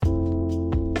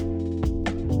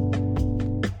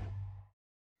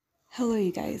Hello,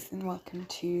 you guys, and welcome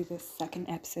to the second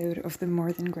episode of the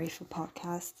More Than Grateful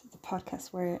podcast, the podcast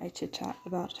where I chit chat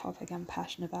about a topic I'm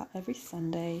passionate about every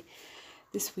Sunday.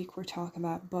 This week, we're talking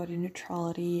about body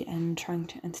neutrality and trying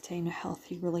to entertain a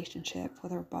healthy relationship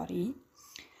with our body.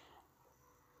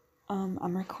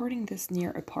 I'm recording this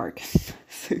near a park,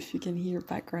 so if you can hear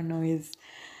background noise,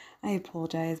 I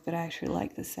apologize, but I actually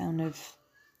like the sound of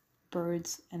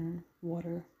birds and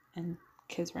water and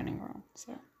kids running around,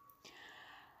 so.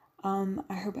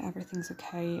 I hope everything's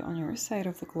okay on your side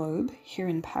of the globe. Here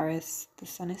in Paris, the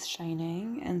sun is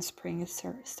shining and spring is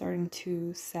starting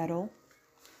to settle,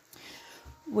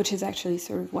 which is actually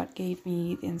sort of what gave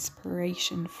me the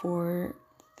inspiration for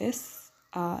this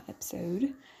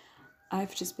episode.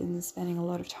 I've just been spending a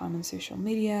lot of time on social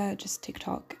media, just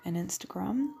TikTok and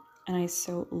Instagram, and I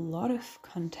saw a lot of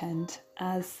content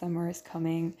as summer is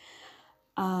coming,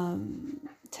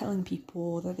 telling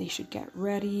people that they should get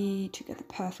ready to get the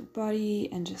perfect body,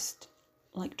 and just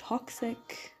like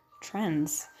toxic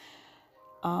trends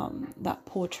that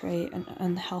portray an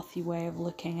unhealthy way of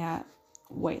looking at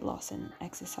weight loss and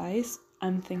exercise.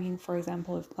 I'm thinking, for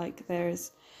example, if like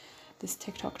there's this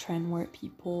TikTok trend where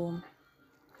people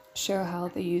show how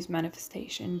they use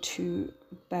manifestation to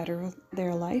better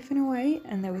their life in a way,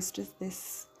 and there's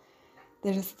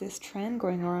this trend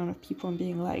going around of people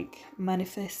being like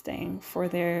manifesting for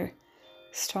their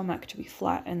stomach to be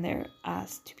flat and their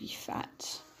ass to be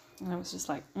fat. And I was just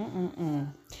like, no.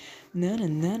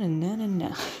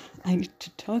 I need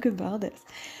to talk about this.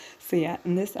 So yeah,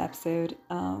 in this episode,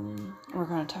 we're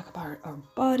going to talk about our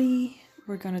body.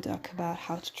 We're going to talk about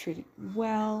how to treat it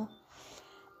well,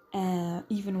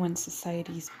 even when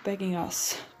society's begging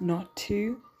us not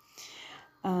to.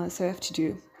 So I have to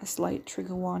do a slight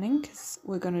trigger warning because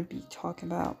we're going to be talking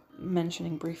about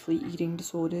mentioning briefly eating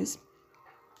disorders.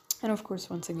 And of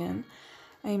course, once again,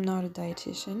 I am not a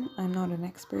dietitian. I'm not an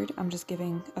expert. I'm just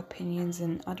giving opinions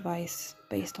and advice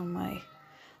based on my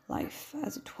life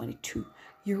as a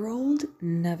 22-year-old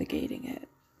navigating it.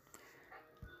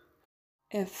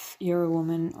 If you're a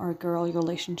woman or a girl, your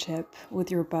relationship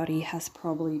with your body has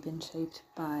probably been shaped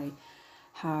by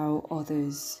how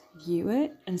others view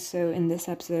it. And so in this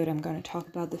episode, I'm going to talk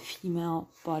about the female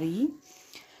body.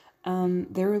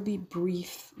 There will be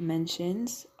brief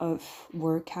mentions of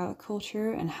workout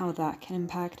culture and how that can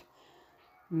impact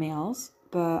males,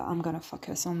 but I'm going to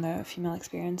focus on the female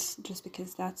experience just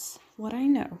because that's what I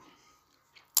know.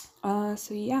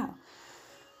 So yeah,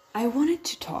 I wanted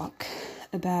to talk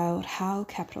about how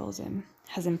capitalism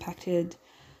has impacted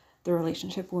the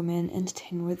relationship women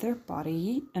entertain with their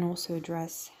body, and also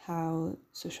address how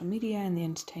social media and the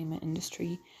entertainment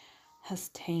industry has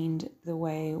tainted the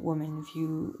way women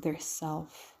view their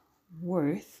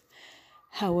self-worth.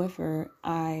 However,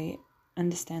 I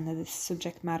understand that this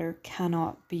subject matter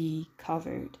cannot be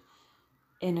covered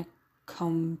in a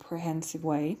comprehensive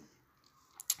way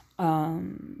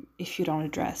if you don't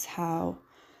address how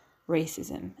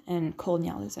racism and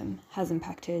colonialism has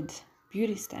impacted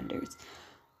beauty standards.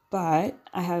 But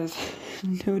I have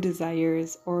no desire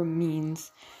or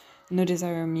means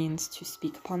to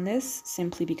speak upon this,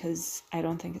 simply because I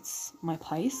don't think it's my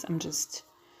place. I'm just,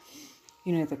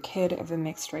 the kid of a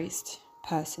mixed race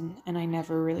person, and I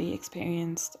never really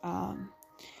experienced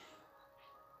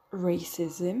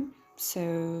racism.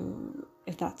 So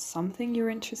if that's something you're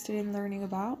interested in learning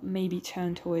about, maybe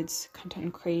turn towards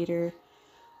content creator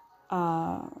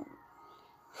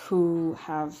who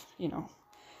have,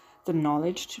 the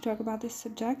knowledge to talk about this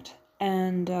subject.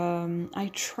 And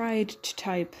I tried to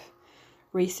type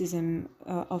racism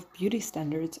of beauty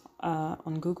standards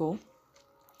on Google,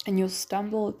 and you'll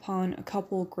stumble upon a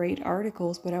couple great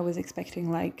articles, but I was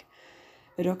expecting like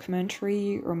a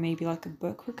documentary or maybe like a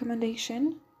book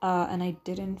recommendation, and I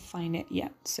didn't find it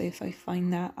yet. So if I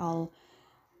find that, I'll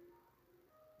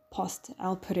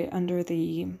put it under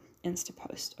the Insta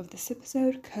post of this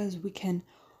episode, because we can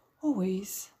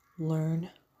always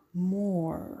learn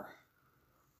more.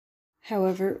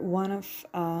 However, one of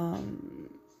a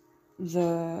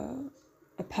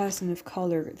person of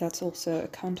color that's also a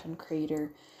content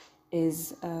creator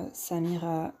is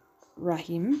Samira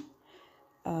Rahim,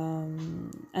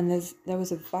 and there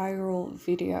was a viral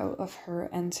video of her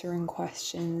answering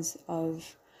questions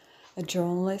of a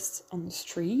journalist on the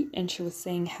street, and she was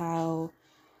saying how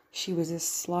she was a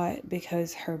slut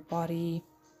because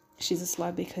she's a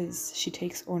slut because she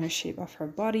takes ownership of her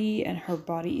body, and her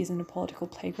body isn't a political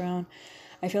playground.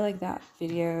 I feel like that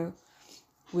video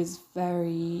was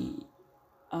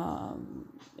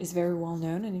is very well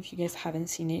known, and if you guys haven't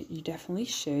seen it, you definitely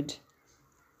should,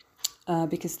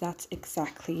 because that's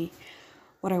exactly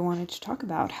what I wanted to talk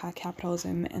about, how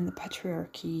capitalism and the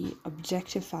patriarchy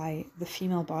objectify the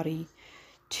female body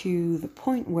to the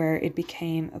point where it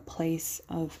became a place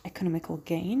of economical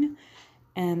gain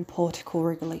and political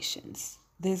regulations.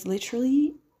 There's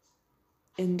literally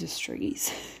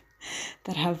industries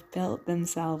that have built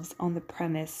themselves on the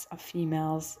premise of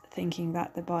females thinking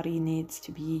that the body needs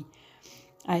to be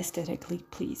aesthetically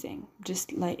pleasing.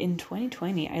 Just like in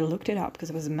 2020, I looked it up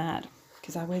because I was mad,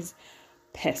 because I was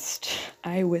pissed.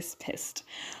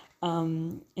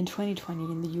 In 2020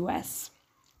 in the US,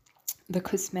 the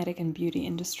cosmetic and beauty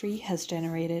industry has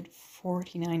generated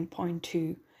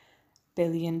 $49.2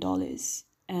 billion,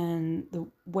 and the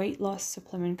weight loss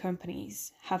supplement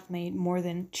companies have made more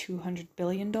than $200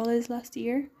 billion last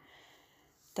year.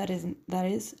 That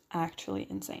is actually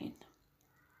insane.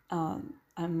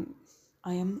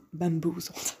 I am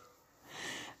bamboozled.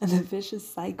 And the vicious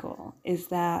cycle is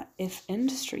that if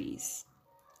industries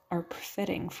are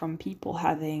profiting from people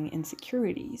having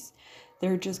insecurities,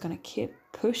 they're just going to keep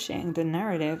pushing the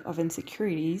narrative of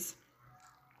insecurities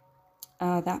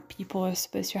that people are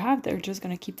supposed to have. They're just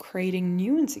going to keep creating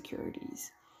new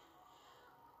insecurities.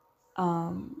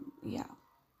 Yeah.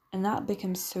 And that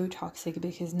becomes so toxic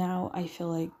because now I feel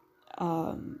like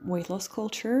weight loss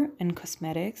culture and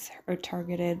cosmetics are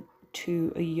targeted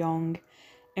to a young,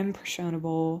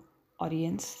 impressionable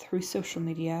audience through social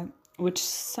media, which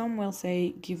some will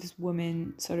say gives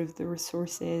women sort of the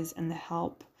resources and the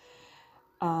help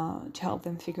to help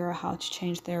them figure out how to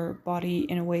change their body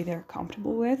in a way they're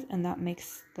comfortable with, and that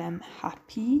makes them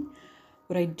happy.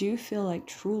 But I do feel like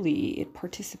truly it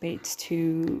participates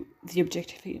to the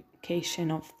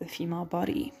objectification of the female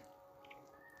body.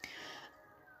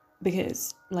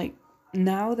 Because, like,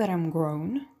 now that I'm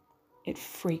grown, it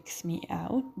freaks me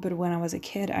out. But when I was a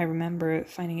kid, I remember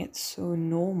finding it so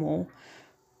normal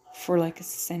for like a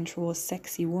sensual,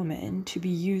 sexy woman to be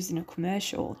used in a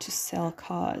commercial to sell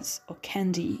cars or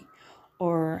candy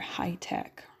or high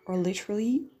tech or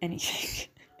literally anything.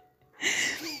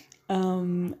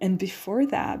 And before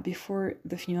that, before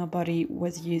the female body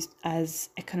was used as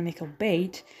economical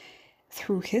bait,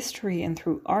 through history and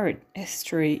through art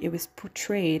history, it was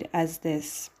portrayed as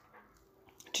this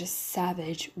just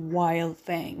savage, wild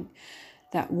thing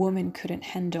that women couldn't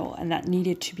handle and that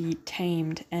needed to be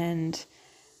tamed, and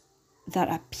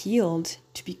that appealed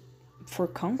to be for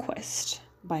conquest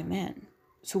by men.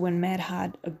 So when men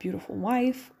had a beautiful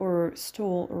wife or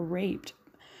stole or raped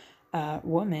a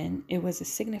woman, it was a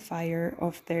signifier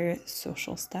of their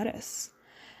social status.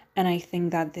 And I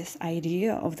think that this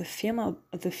idea of the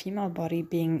female body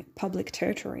being public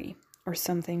territory, or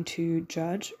something to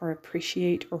judge or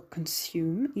appreciate or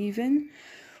consume even,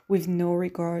 with no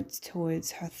regards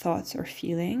towards her thoughts or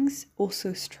feelings,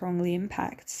 also strongly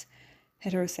impacts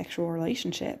heterosexual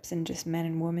relationships and just men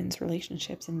and women's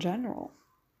relationships in general.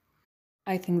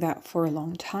 I think that for a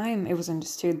long time it was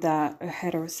understood that a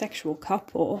heterosexual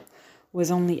couple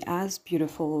was only as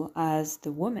beautiful as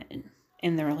the woman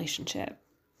in the relationship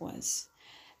was.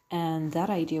 And that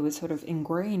idea was sort of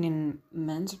ingrained in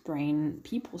men's brain,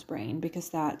 people's brain, because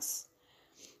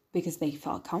they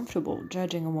felt comfortable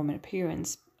judging a woman's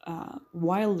appearance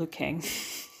while looking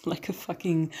like a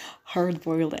fucking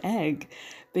hard-boiled egg,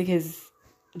 because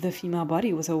the female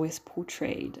body was always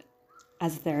portrayed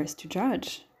as theirs to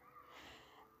judge.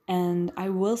 And I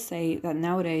will say that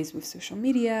nowadays with social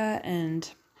media and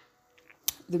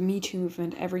the Me Too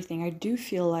movement, everything, I do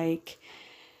feel like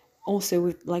also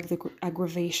with like the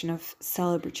aggravation of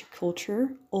celebrity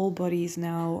culture, all bodies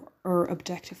now are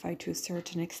objectified to a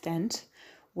certain extent,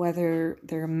 whether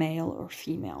they're male or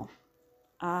female.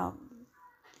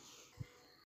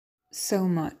 So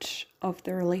much of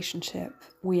the relationship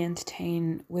we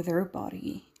entertain with our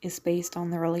body is based on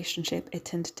the relationship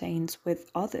it entertains with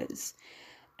others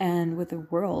and with the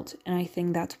world. And I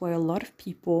think that's why a lot of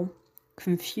people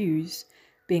confuse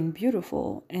being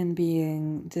beautiful and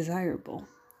being desirable.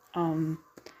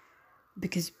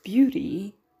 Because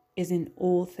beauty is in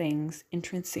all things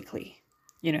intrinsically.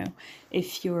 You know,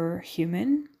 if you're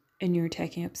human and you're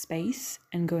taking up space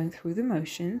and going through the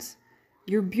motions,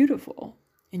 you're beautiful.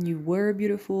 And you were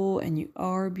beautiful, and you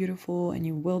are beautiful, and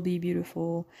you will be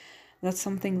beautiful. That's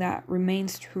something that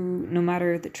remains true no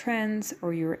matter the trends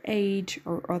or your age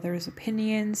or others'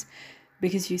 opinions,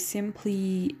 because you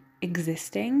simply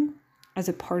existing as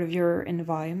a part of your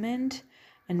environment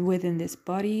and within this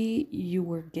body you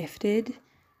were gifted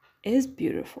is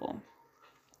beautiful.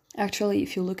 Actually,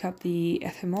 if you look up the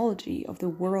etymology of the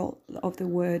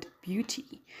word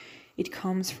beauty, it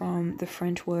comes from the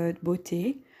French word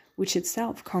beauté, which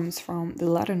itself comes from the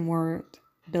Latin word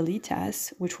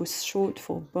bellitas, which was short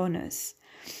for bonus.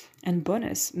 And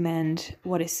bonus meant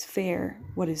what is fair,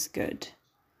 what is good.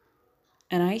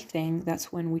 And I think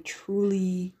that's when we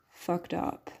truly fucked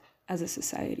up as a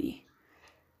society.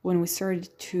 When we started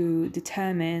to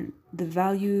determine the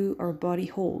value our body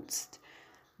holds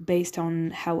based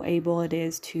on how able it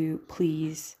is to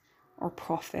please or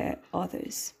profit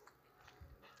others.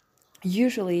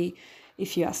 Usually,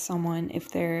 if you ask someone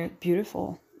if they're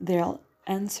beautiful, they'll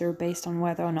answer based on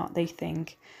whether or not they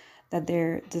think that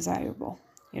they're desirable.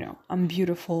 I'm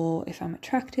beautiful if I'm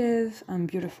attractive, I'm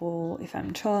beautiful if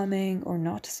I'm charming or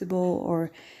noticeable, or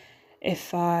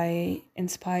if I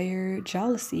inspire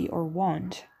jealousy or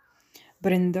want.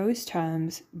 But in those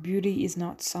terms, beauty is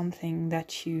not something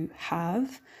that you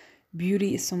have.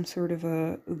 Beauty is some sort of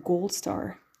a gold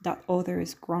star that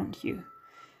others grant you.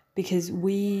 Because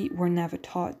we were never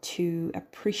taught to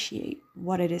appreciate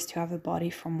what it is to have a body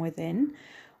from within.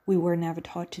 We were never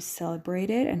taught to celebrate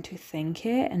it and to thank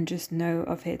it and just know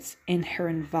of its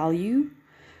inherent value.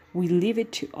 We leave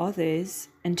it to others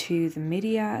and to the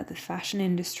media, the fashion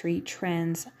industry,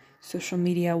 trends, social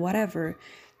media, whatever,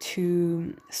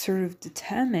 to sort of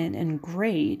determine and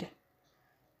grade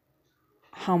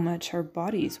how much our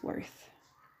body is worth.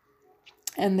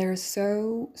 And there's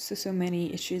so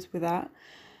many issues with that,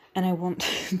 and I won't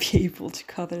be able to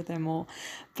cover them all.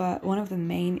 But one of the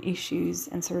main issues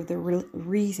and sort of the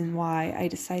reason why I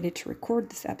decided to record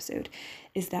this episode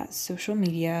is that social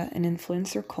media and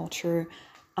influencer culture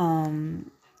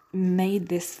made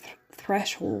this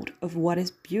threshold of what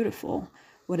is beautiful,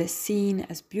 what is seen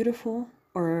as beautiful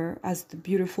or as the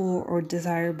beautiful or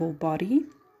desirable body,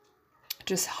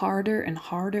 just harder and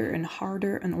harder and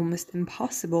harder and almost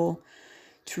impossible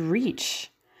to reach.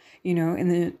 In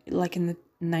the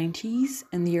 90s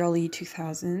and the early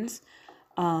 2000s,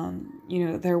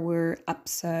 there were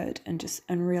absurd and just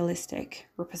unrealistic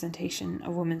representation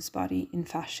of women's body in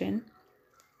fashion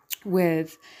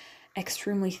with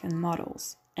extremely thin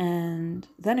models. And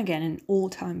then again, in all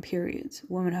time periods,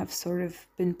 women have sort of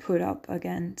been put up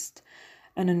against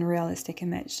an unrealistic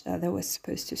image that they were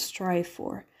supposed to strive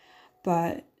for.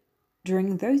 But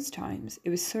during those times, it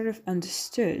was sort of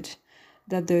understood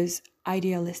that those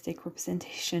idealistic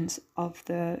representations of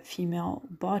the female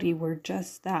body were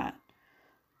just that,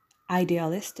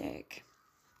 idealistic.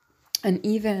 And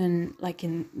even like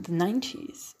in the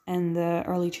 90s and the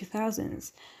early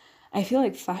 2000s, I feel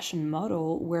like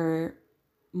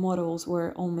models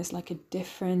were almost like a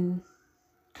different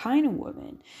kind of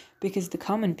woman, because the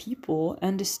common people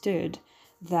understood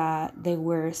that they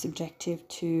were subjective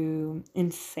to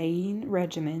insane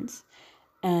regimens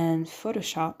and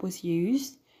Photoshop was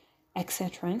used,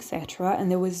 etc., etc.,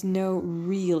 and there was no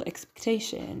real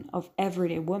expectation of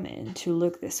everyday women to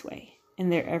look this way in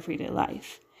their everyday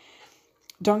life.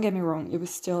 Don't get me wrong, it was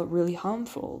still really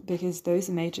harmful, because those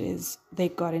images, they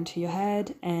got into your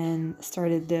head and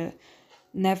started the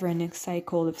never-ending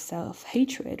cycle of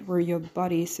self-hatred where your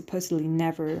body is supposedly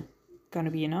never gonna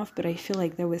be enough. But I feel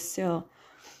like there was still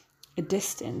a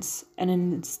distance and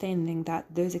an understanding that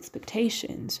those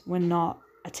expectations were not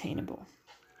attainable.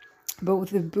 But with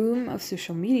the boom of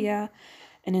social media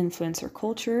and influencer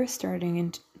culture starting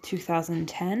in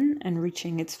 2010 and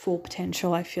reaching its full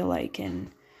potential, I feel like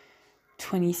in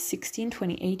 2016,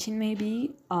 2018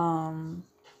 maybe, I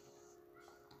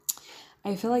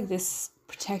feel like this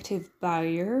protective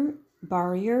barrier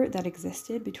that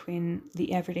existed between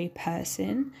the everyday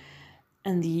person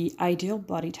and the ideal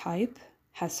body type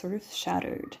has sort of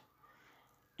shattered.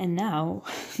 And now,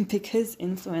 because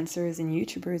influencers and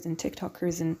YouTubers and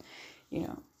TikTokers and,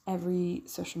 every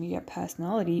social media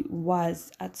personality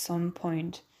was at some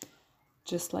point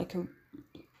just like a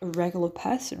regular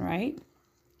person, right?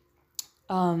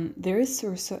 There is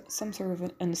some sort of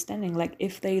an understanding, like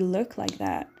if they look like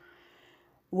that,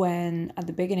 when at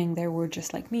the beginning they were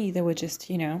just like me, they were just,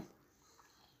 a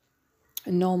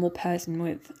normal person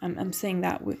with, I'm saying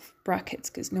that with brackets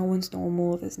because no one's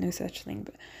normal, there's no such thing,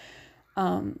 but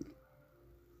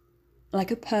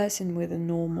like a person with a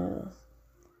normal,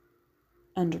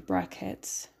 under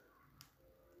brackets,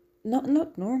 not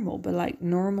normal, but like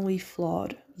normally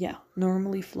flawed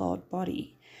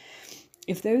body.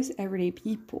 If those everyday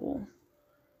people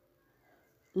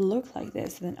look like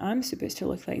this, then I'm supposed to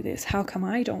look like this. How come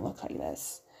I don't look like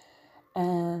this?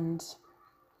 And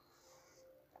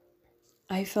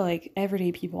I feel like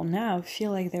everyday people now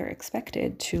feel like they're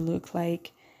expected to look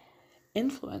like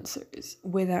influencers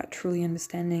without truly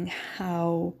understanding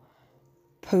how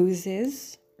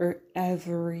poses are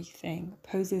everything.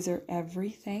 Poses are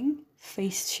everything.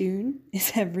 Facetune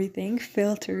is everything.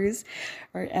 Filters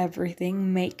are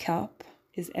everything. Makeup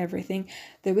is everything.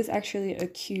 There was actually a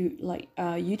cute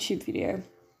YouTube video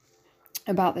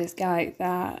about this guy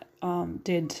that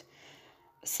did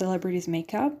celebrities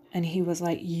makeup, and he was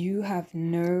like, you have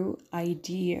no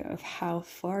idea of how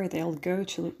far they'll go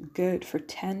to look good for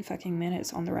 10 fucking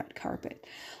minutes on the red carpet.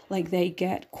 Like, they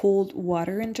get cold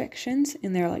water injections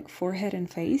in their like forehead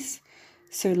and face,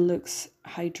 so it looks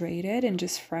hydrated and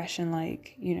just fresh and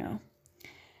like, you know.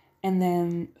 And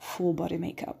then full body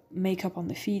makeup on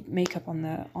the feet, makeup on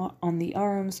the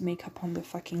arms, makeup on the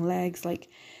fucking legs. Like,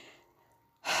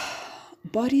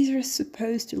 bodies are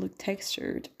supposed to look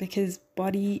textured because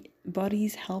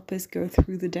bodies help us go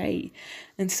through the day,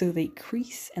 and so they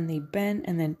crease and they bend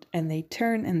and they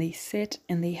turn and they sit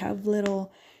and they have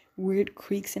little weird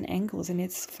creaks and angles, and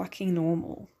it's fucking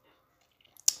normal.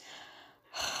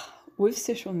 With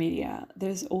social media,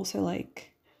 there's also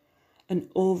like an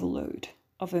overload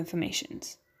of information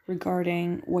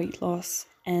regarding weight loss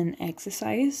and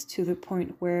exercise, to the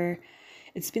point where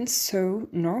it's been so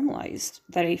normalized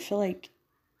that I feel like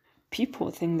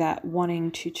people think that wanting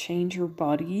to change your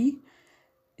body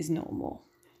is normal.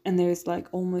 And there's like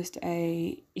almost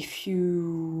if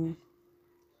you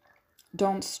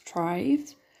don't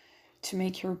strive to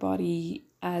make your body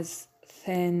as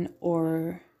thin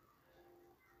or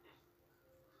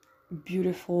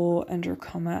beautiful under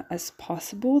comma as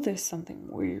possible, there's something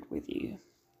weird with you.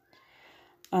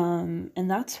 And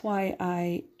that's why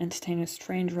I entertain a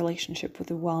strange relationship with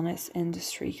the wellness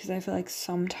industry, because I feel like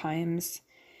sometimes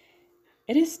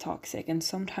it is toxic and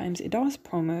sometimes it does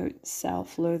promote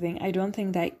self-loathing. I don't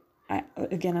think that,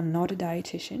 I'm not a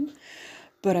dietitian,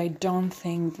 but I don't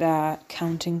think that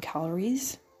counting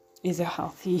calories is a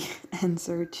healthy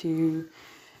answer to,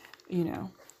 you know,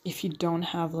 if you don't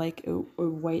have like a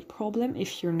weight problem,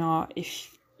 if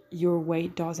your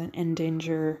weight doesn't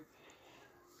endanger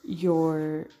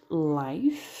your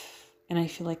life. And I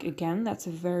feel like, again, that's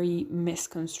a very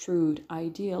misconstrued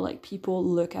idea. Like, people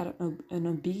look at an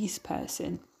obese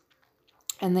person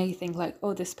and they think like,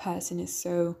 oh, this person is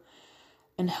so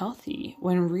unhealthy,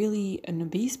 when really an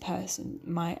obese person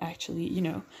might actually, you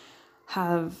know,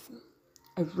 have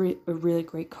a really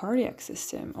great cardiac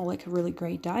system, or like a really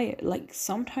great diet. Like,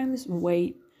 sometimes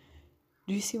weight,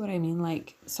 do you see what I mean?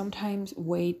 Like, sometimes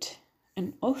weight,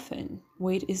 and often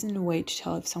weight isn't a way to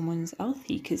tell if someone's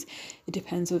healthy, because it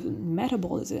depends on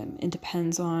metabolism. It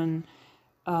depends on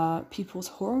people's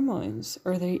hormones.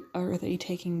 Are they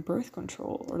taking birth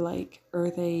control, or like, are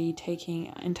they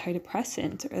taking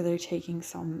antidepressants? Are they taking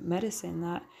some medicine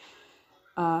that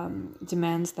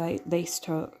demands that they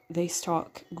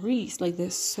stock grease? Like,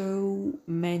 there's so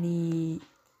many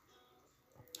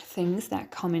things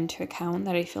that come into account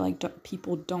that I feel like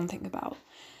people don't think about.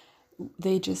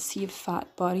 They just see a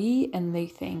fat body and they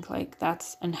think like,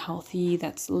 that's unhealthy,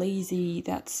 that's lazy,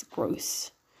 that's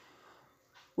gross.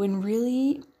 When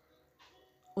really,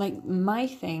 like, my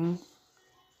thing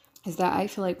is that I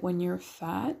feel like when you're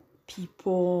fat,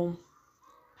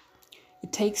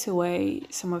 it takes away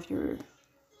some of your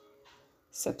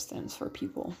substance for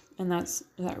people, and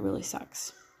that really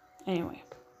sucks. Anyway,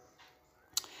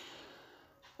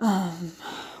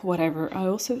 whatever. I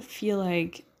also feel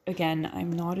like, again,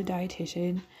 I'm not a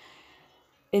dietitian,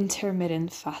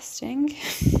 intermittent fasting.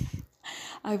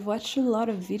 I've watched a lot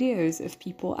of videos of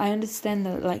people. I understand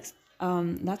that, like,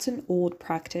 that's an old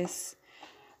practice.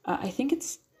 I think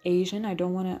it's Asian. I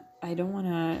don't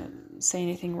wanna say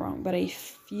anything wrong, but I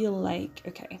feel like,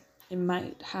 okay, it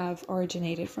might have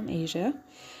originated from Asia,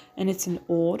 and it's an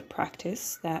old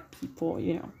practice that people,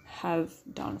 you know, have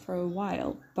done for a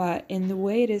while. But in the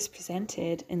way it is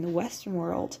presented in the Western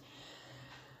world,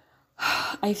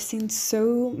 I've seen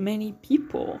so many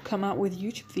people come out with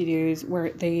YouTube videos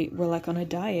where they were like on a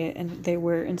diet and they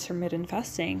were intermittent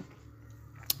fasting,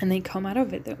 and they come out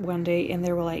of it one day and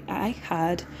they were like, I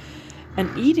had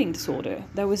an eating disorder.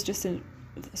 That was just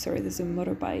sorry, there's a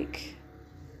motorbike.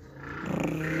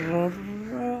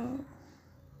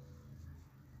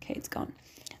 Okay, it's gone.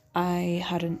 I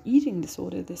had an eating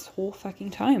disorder this whole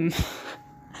fucking time.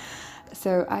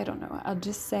 So I don't know. I'll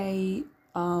just say,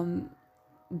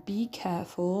 be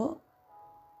careful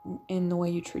in the way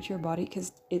you treat your body,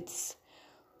 because it's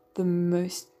the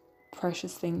most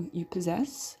precious thing you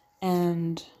possess,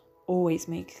 and always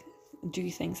do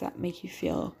things that make you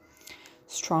feel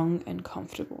strong and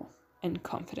comfortable and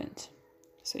confident.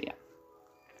 So yeah.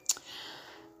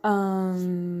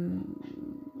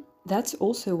 That's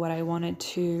also what I wanted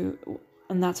to,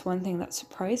 and that's one thing that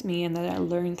surprised me and that I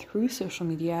learned through social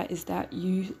media, is that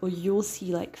you'll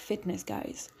see like fitness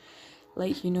guys,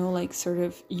 like, you know, like sort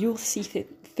of, you'll see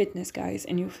fitness guys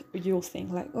and you'll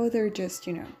think like, oh, they're just,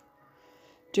 you know,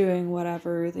 doing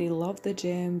whatever. They love the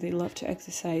gym, they love to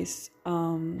exercise,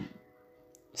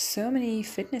 so many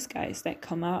fitness guys that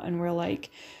come out and were like,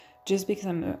 just because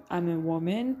I'm a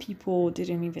woman, people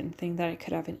didn't even think that I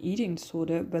could have an eating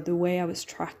disorder, but the way I was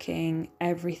tracking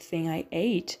everything I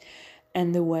ate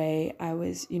and the way I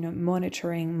was,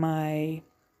 monitoring my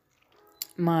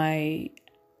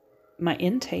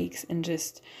intakes and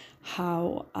just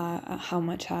how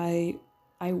much I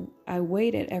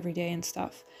weighed it every day and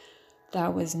stuff,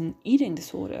 that was an eating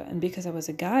disorder. And because I was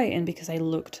a guy and because I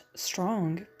looked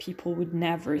strong, people would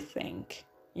never think,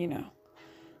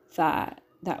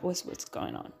 that was what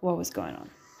was going on.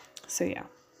 So yeah,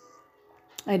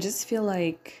 I just feel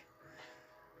like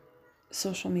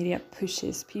social media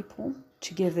pushes people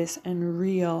to give this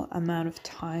unreal amount of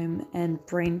time and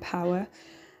brain power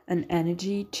and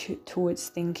energy towards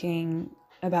thinking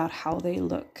about how they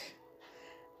look.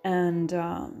 And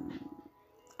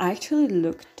I actually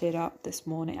looked it up this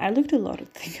morning. I looked a lot of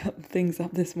things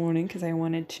up this morning because I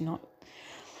wanted to not,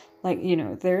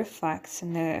 there are facts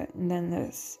and then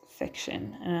there's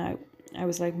fiction. And I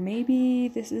was like, maybe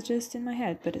this is just in my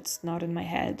head, but it's not in my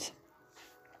head.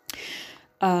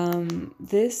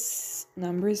 This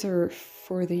numbers are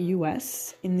for the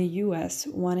US. In the US,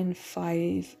 1 in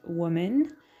 5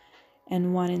 women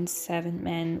and 1 in 7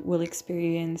 men will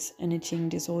experience an eating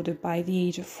disorder by the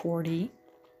age of 40.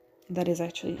 That is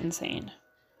actually insane.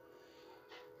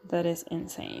 That is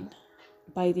insane.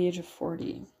 By the age of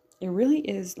 40. It really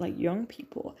is like young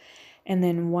people. And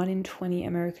then 1 in 20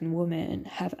 American women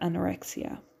have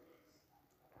anorexia.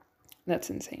 That's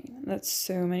insane. That's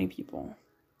so many people.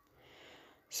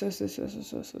 So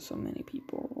many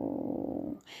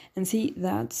people. And see,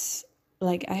 that's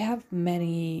like, I have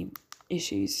many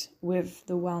issues with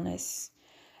the wellness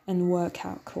and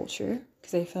workout culture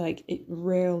because I feel like it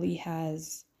rarely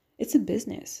has, it's a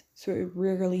business, so it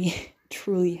rarely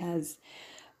truly has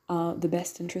the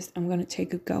best interest. I'm gonna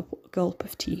take a gulp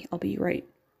of tea. I'll be right.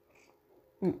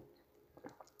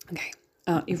 Okay.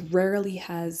 It rarely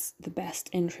has the best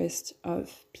interest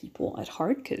of people at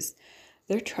heart because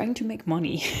they're trying to make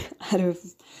money out of,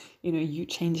 you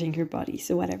changing your body.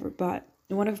 So whatever. But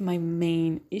one of my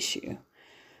main issue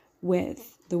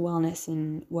with the wellness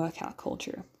and workout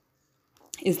culture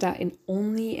is that it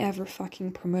only ever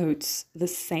fucking promotes the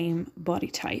same body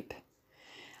type.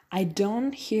 I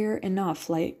don't hear enough,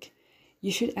 like,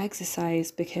 you should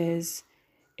exercise because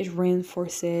it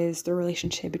reinforces the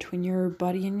relationship between your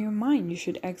body and your mind. You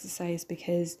should exercise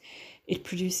because it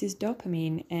produces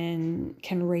dopamine and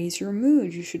can raise your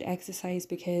mood. You should exercise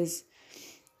because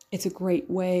it's a great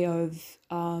way of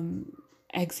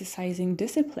exercising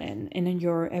discipline in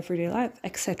your everyday life,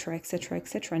 etc., etc.,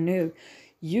 etc. No,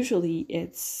 usually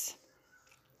it's,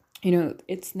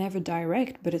 it's never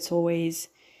direct, but it's always,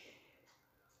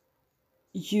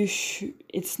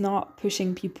 it's not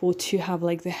pushing people to have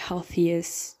like the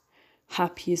healthiest,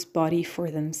 happiest body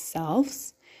for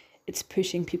themselves. It's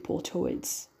pushing people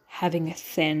towards having a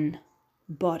thin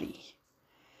body.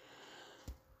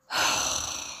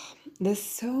 There's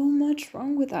so much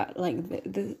wrong with that. Like,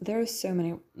 there are so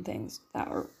many things that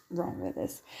are wrong with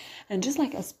this. And just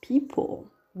like as people,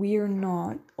 we are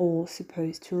not all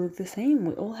supposed to look the same.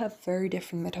 We all have very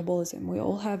different metabolism. We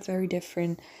all have very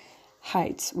different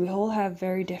heights. We all have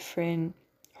very different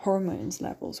hormones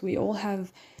levels. We all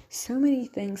have so many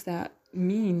things that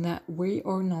mean that we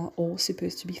are not all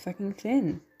supposed to be fucking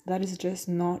thin. That is just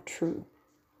not true.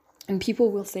 And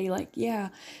people will say like, yeah,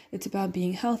 it's about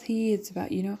being healthy. It's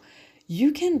about,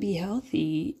 you can be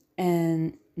healthy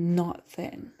and not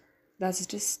thin. That's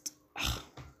just,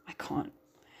 I can't.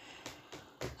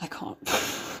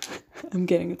 I'm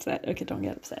getting upset. Okay, don't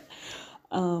get upset.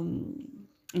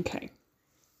 Okay.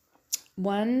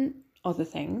 One other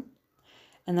thing,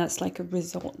 and that's like a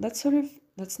result. That's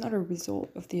not a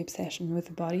result of the obsession with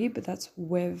the body, but that's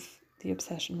with the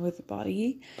obsession with the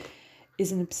body,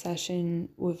 is an obsession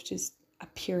with just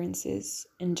appearances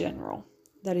in general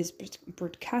that is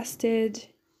broadcasted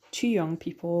to young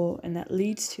people, and that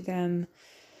leads to them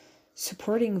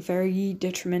supporting very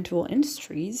detrimental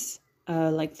industries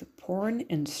like the porn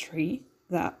industry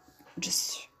that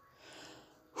just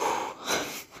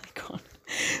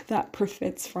that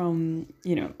profits from,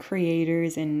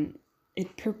 creators, and it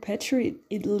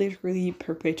literally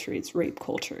perpetuates rape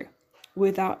culture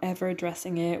without ever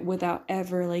addressing it, without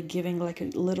ever like giving like a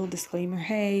little disclaimer.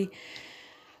 Hey,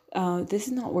 this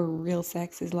is not what real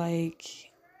sex is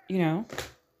like,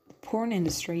 porn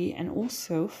industry, and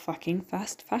also fucking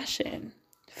fast fashion,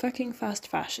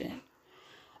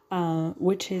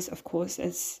 which is, of course,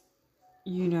 as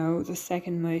the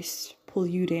second most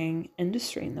polluting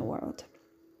industry in the world.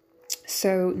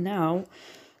 So now,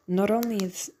 not only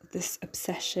is this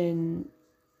obsession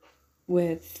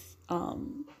with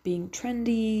being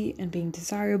trendy and being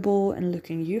desirable and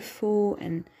looking youthful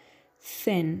and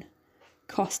thin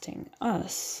costing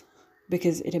us,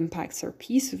 because it impacts our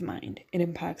peace of mind, it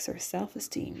impacts our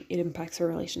self-esteem, it impacts our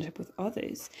relationship with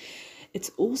others. It's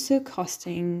also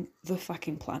costing the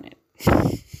fucking planet.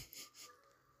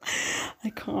 I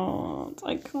can't.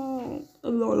 I can't.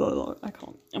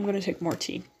 I'm gonna take more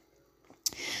tea.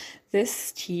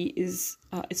 This tea is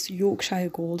it's Yorkshire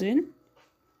Golden.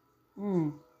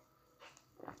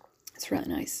 It's really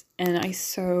nice. And I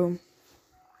saw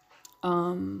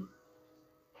how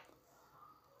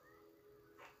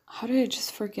did I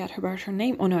just forget about her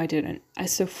name? Oh no, I didn't. I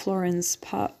saw Florence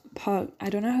I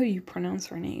don't know how you pronounce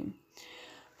her name.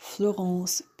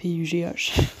 Florence Pugh.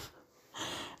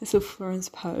 I saw Florence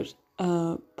Pugh.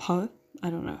 I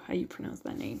don't know how you pronounce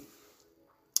that name.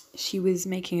 She was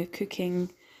making a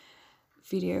cooking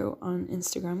video on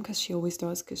Instagram, because she always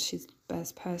does, because she's the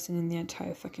best person in the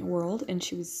entire fucking world. And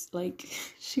she was like,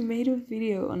 she made a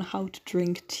video on how to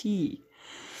drink tea.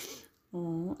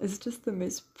 Oh, it's just the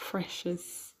most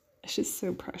precious. She's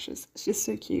so precious. She's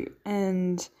so cute.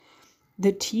 And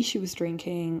the tea she was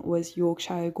drinking was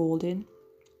Yorkshire Golden.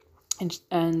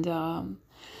 And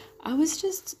I was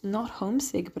just not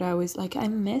homesick, but I was like, I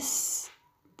miss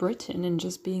Britain, and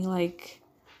just being like,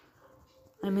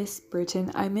 I miss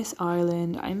Britain, I miss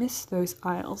Ireland, I miss those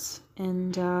isles.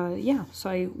 And yeah, so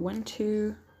I went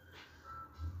to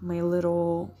my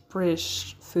little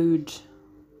British food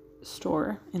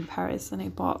store in Paris and I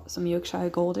bought some Yorkshire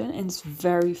Golden, and it's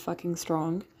very fucking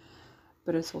strong,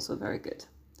 but it's also very good.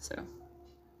 So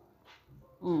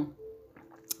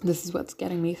this is what's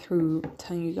getting me through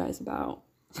telling you guys about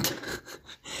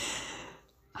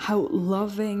how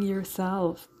loving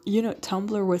yourself, you know,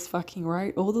 Tumblr was fucking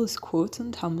right. All those quotes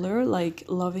on Tumblr, like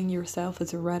loving yourself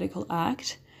is a radical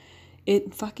act.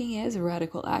 It fucking is a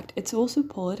radical act. It's also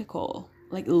political.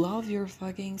 Like, love your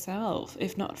fucking self.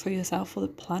 If not for yourself, for the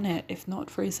planet. If not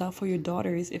for yourself, for your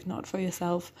daughters. If not for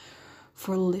yourself,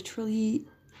 for literally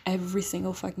every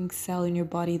single fucking cell in your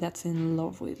body that's in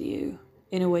love with you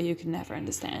in a way you can never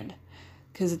understand,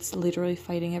 because it's literally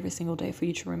fighting every single day for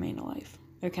you to remain alive.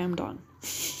 Okay, I'm done.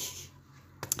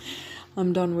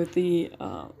 I'm done with the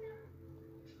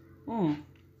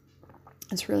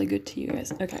it's really good to you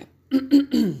guys. Okay.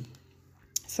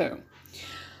 So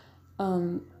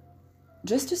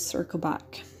just to circle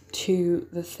back to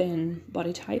the thin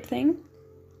body type thing,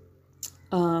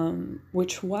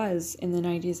 which was in the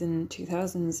 90s and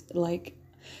 2000s, like,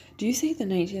 do you say the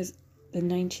 90s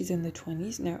and the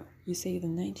 20s? No, you say the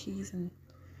 90s and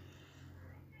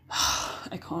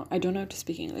I don't know how to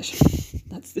speak English.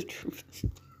 That's the truth.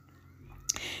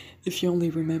 If you only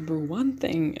remember one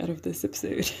thing out of this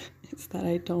episode, it's that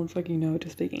I don't fucking know how to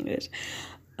speak English.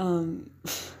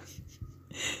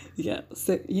 Yeah,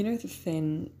 so you know the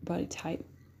thin body type,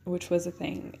 which was a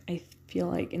thing, I feel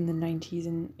like, in the 90s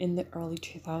and in the early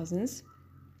 2000s.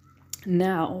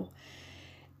 Now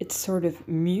it's sort of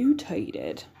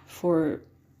mutated for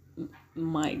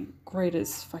my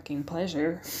greatest fucking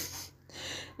pleasure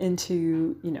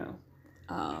into, you know,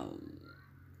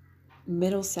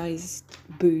 middle-sized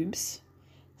boobs,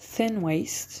 thin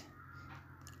waist,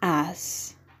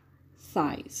 ass,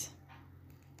 thighs,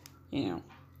 you know.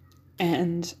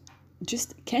 And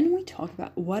just, can we talk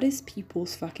about what is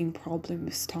people's fucking problem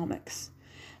with stomachs?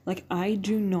 Like, I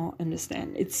do not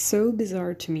understand. It's so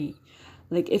bizarre to me.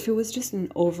 Like, if it was just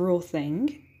an overall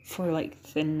thing for, like,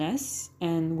 thinness,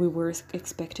 and we were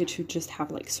expected to just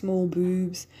have, like, small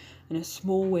boobs and a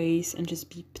small waist and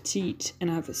just be petite and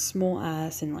have a small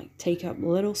ass and, like, take up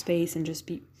little space and just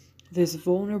be those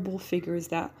vulnerable figures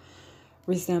that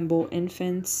resemble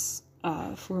infants,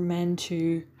 for men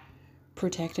to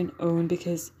protect and own,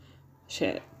 because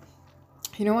shit.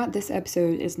 You know what? This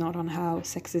episode is not on how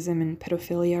sexism and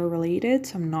pedophilia are related,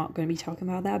 so I'm not going to be talking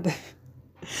about that, but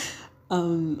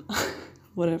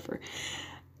whatever.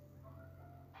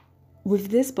 With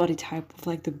this body type, with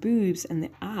like the boobs and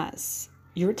the ass,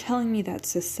 you're telling me that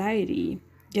society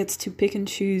gets to pick and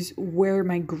choose where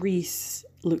my grease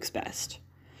looks best.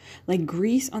 Like,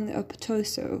 grease on the upper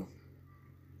torso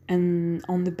and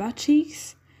on the butt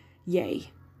cheeks,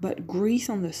 yay. But grease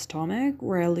on the stomach,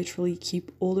 where I literally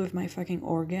keep all of my fucking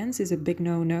organs, is a big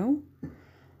no-no.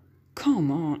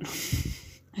 Come on.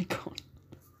 I can't.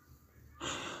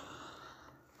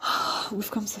 We've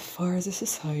come so far as a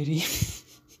society.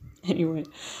 Anyway.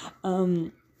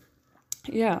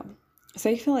 Yeah. So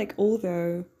I feel like,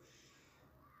 although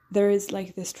there is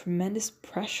like this tremendous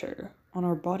pressure on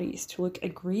our bodies to look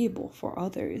agreeable for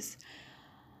others,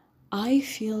 I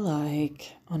feel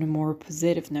like, on a more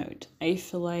positive note, I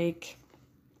feel like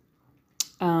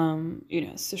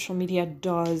Social media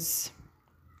does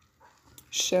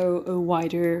show a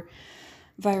wider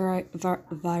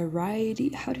variety.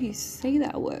 How do you say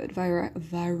that word?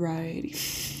 Variety.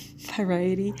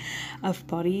 Variety of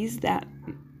bodies that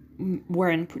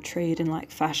weren't portrayed in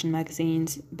like fashion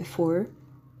magazines before.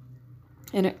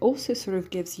 And it also sort of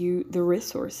gives you the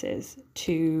resources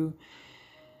to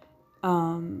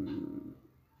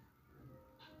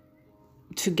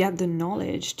get the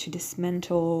knowledge to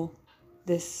dismantle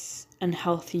this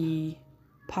unhealthy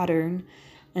pattern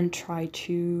and try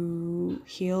to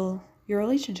heal your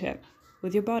relationship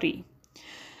with your body.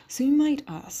 So you might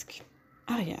ask,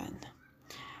 Ariane,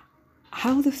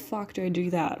 how the fuck do I do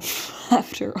that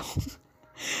after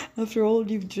all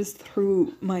you've just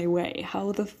threw my way?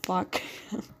 How the fuck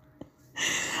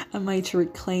am I to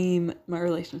reclaim my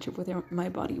relationship with my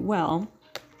body? Well,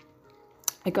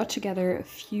 I got together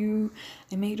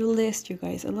I made a list, you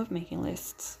guys. I love making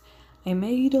lists. I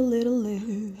made a little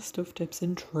list of tips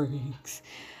and tricks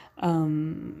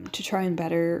to try and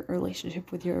better a relationship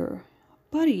with your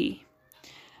body.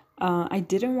 I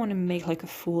didn't want to make like a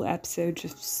full episode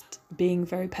just being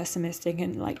very pessimistic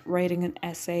and like writing an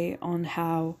essay on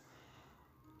how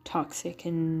toxic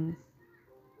and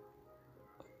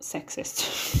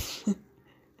sexist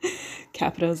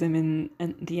capitalism and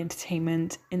the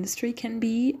entertainment industry can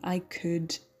be. I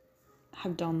could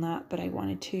have done that, but I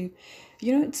wanted to,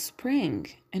 it's spring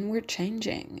and we're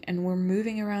changing and we're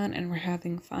moving around and we're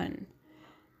having fun,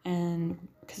 and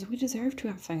because we deserve to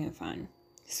have fun.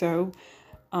 So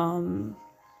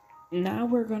now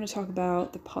we're going to talk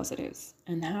about the positives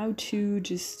and how to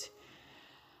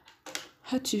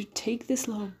take this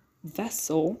little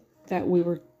vessel that we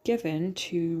were given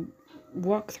to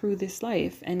walk through this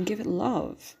life and give it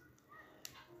love.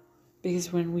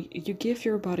 Because when you give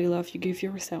your body love, you give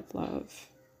yourself love.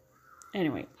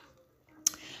 Anyway,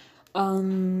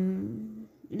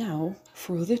 now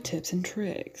for the tips and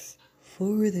tricks.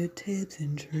 I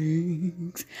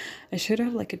should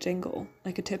have like a jingle,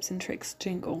 like a tips and tricks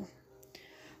jingle.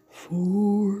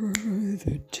 For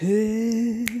the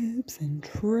tips and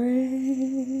tricks.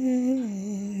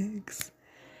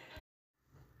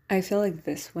 I feel like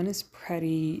this one is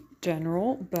pretty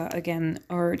general, but again,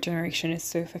 our generation is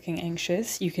so fucking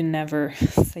anxious, you can never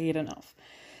say it enough.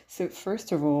 So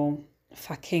first of all,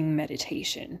 fucking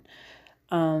meditation.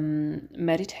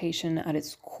 Meditation at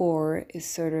its core is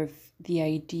sort of the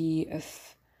idea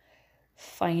of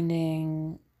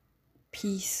finding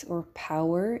peace or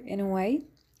power in a way,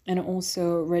 and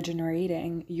also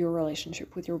regenerating your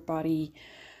relationship with your body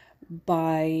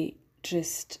by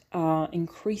just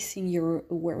increasing your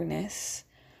awareness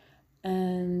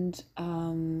and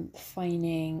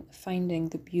finding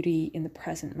the beauty in the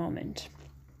present moment.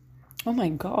 Oh my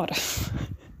god.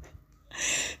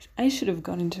 I should have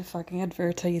gone into fucking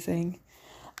advertising.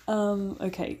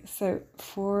 Okay, so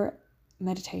for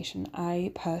meditation,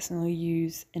 I personally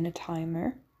use Inner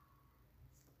Timer.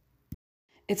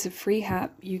 It's a free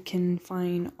app you can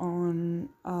find on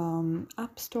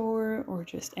App Store or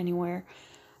just anywhere.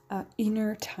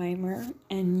 Inner Timer,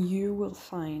 and you will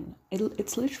find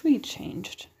it's literally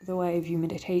changed the way I view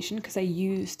meditation, because I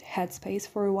used Headspace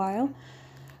for a while,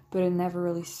 but it never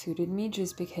really suited me,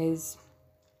 just because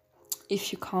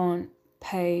if you can't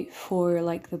pay for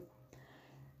like the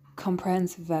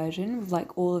comprehensive version with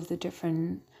like all of the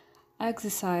different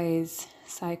exercise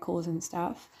cycles and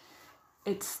stuff,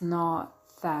 it's not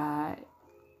that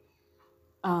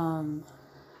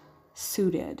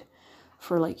suited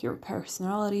for like your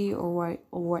personality or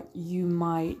what you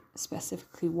might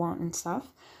specifically want and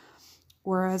stuff.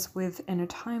 Whereas with Inner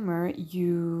Timer,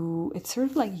 it's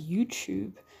sort of like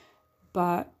YouTube,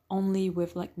 but only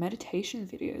with like meditation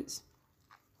videos.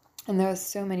 And there are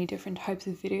so many different types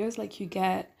of videos. Like you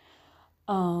get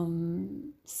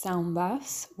sound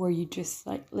baths where you just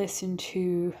like listen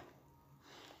to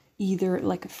either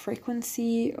like a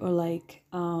frequency or like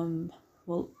a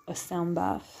sound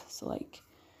bath. So like,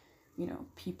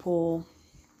 people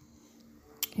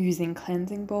using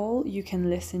cleansing bowl, you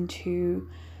can listen to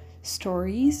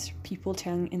stories, people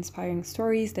telling inspiring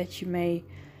stories that may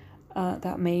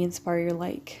inspire,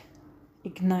 like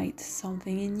ignite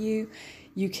something in you.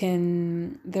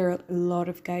 There are a lot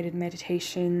of guided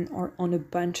meditation or on a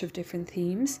bunch of different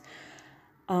themes.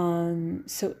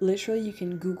 So literally you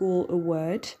can Google a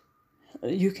word.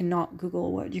 You cannot Google a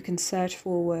word. You can search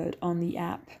for a word on the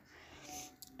app,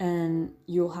 and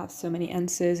you'll have so many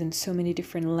answers and so many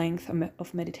different lengths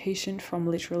of meditation, from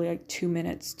literally like 2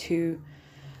 minutes to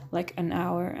like an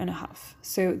hour and a half.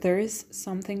 So there is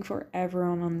something for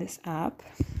everyone on this app.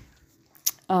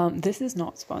 This is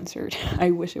not sponsored.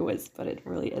 I wish it was, but it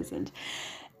really isn't.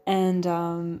 And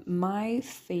my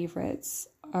favorites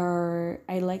are,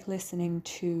 I like listening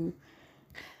to,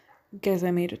 because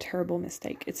I made a terrible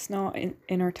mistake. It's not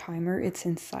Inner Timer, it's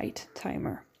Insight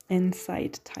Timer.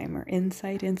 Insight Timer.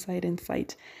 Insight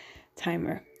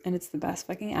Timer. And it's the best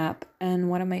fucking app. And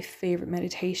one of my favorite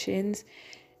meditations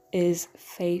is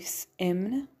Faith's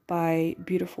Hymn by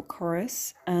Beautiful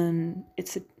Chorus. And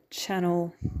it's a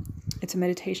channel, it's a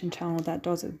meditation channel that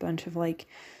does a bunch of like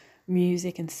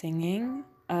music and singing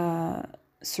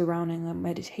surrounding the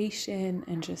meditation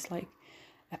and just like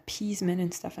appeasement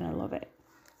and stuff. And I love it.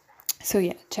 So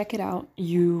yeah, check it out.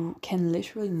 You can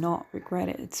literally not regret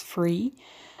it. It's free.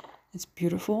 It's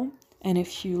beautiful. And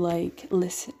if you like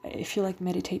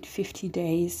meditate 50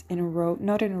 days in a row,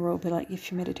 not in a row, but like if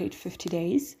you meditate 50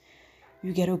 days,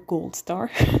 you get a gold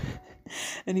star.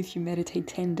 And if you meditate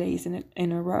 10 days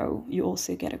in a row, you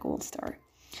also get a gold star.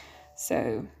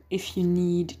 So if you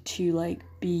need to like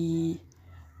be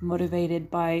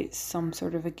motivated by some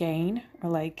sort of a gain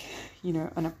or like, you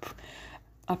know, an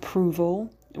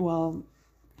approval, well,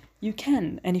 you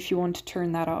can. And if you want to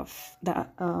turn that off,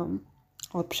 that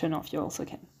option off, you also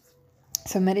can.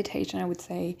 So meditation, I would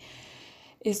say,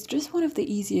 is just one of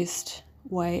the easiest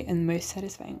way and most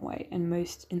satisfying way and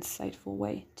most insightful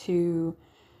way to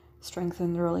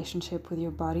strengthen the relationship with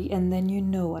your body. And then you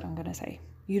know what I'm gonna say.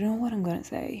 You know what I'm gonna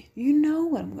say. You know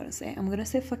what I'm gonna say. I'm gonna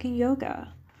say fucking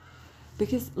yoga.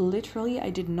 Because literally I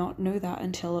did not know that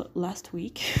until last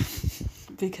week.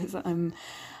 Because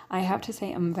I have to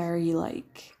say I'm very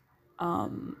like,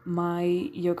 my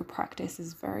yoga practice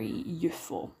is very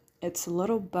youthful. It's a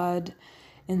little bud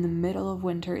in the middle of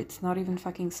winter. It's not even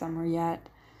fucking summer yet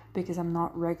because I'm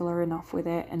not regular enough with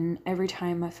it. And every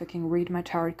time I fucking read my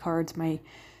tarot cards, my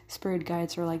spirit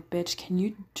guides are like, bitch, can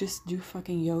you just do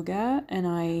fucking yoga?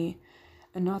 And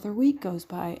another week goes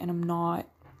by and I'm not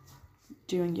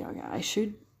doing yoga. I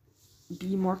should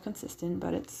be more consistent,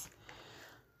 but it's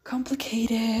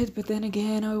complicated. But then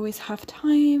again, I always have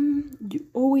time. You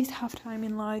always have time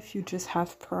in life. You just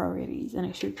have priorities, and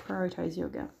I should prioritize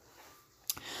yoga.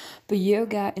 But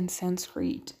yoga in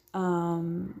Sanskrit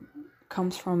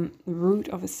comes from the root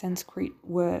of a Sanskrit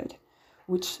word,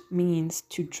 which means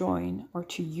to join or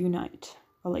to unite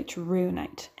or like to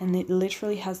reunite. And it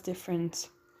literally has different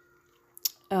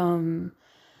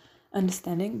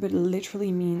understanding, but it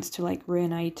literally means to like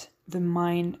reunite the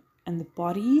mind and the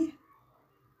body,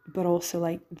 but also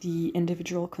like the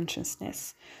individual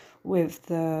consciousness with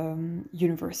the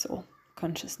universal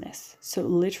consciousness. So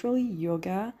literally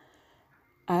yoga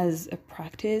as a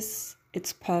practice,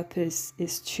 its purpose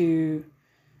is to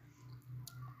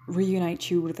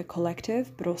reunite you with the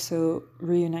collective, but also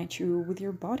reunite you with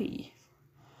your body.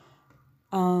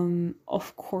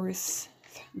 Of course,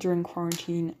 during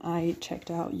quarantine, I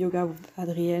checked out Yoga with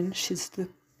Adrienne. She's the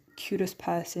cutest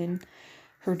person.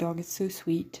 Her dog is so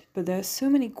sweet. But there's so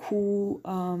many cool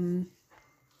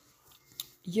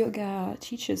yoga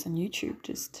teachers on YouTube.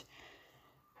 Just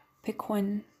pick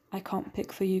one. I can't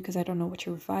pick for you because I don't know what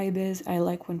your vibe is. I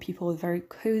like when people are very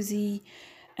cozy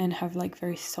and have like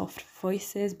very soft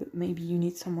voices, but maybe you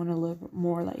need someone a little bit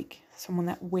more, like someone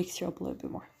that wakes you up a little bit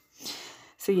more.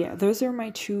 So yeah, those are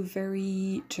my two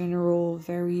very general,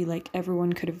 very like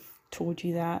everyone could have told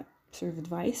you that sort of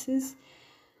advices.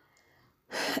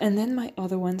 And then my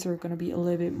other ones are going to be a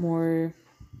little bit more,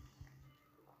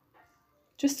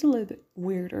 just a little bit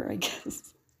weirder, I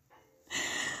guess.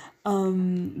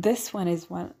 This one is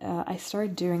one I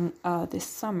started doing this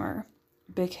summer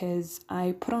because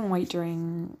I put on weight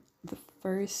during the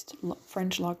first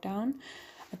French lockdown.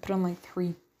 I put on like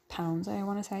 3 pounds, I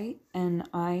want to say, and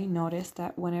I noticed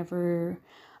that whenever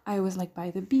I was like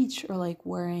by the beach or like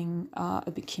wearing a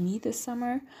bikini this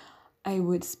summer, I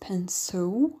would spend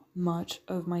so much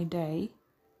of my day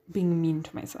being mean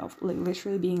to myself, like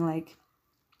literally being like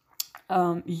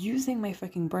using my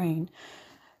fucking brain,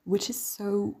 which is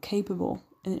so capable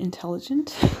and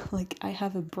intelligent. Like, I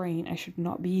have a brain. I should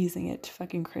not be using it to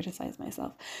fucking criticize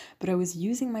myself. But I was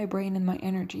using my brain and my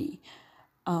energy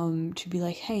to be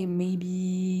like, hey,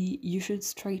 maybe you should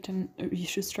straighten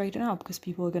up because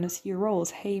people are gonna see your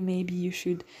rolls. Hey, maybe you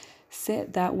should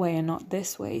sit that way and not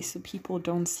this way so people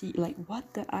don't see, like,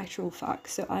 what the actual fuck.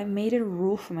 So I made it a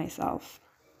rule for myself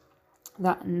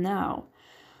that now,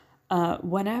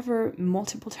 whenever,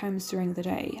 multiple times during the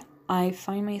day, I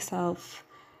find myself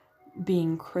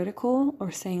being critical or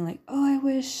saying like, oh, I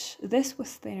wish this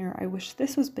was thinner, I wish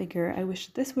this was bigger, I wish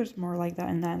this was more like that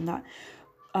and that and that.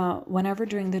 Whenever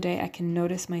during the day I can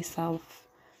notice myself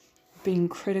being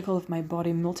critical of my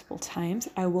body multiple times,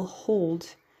 I will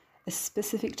hold a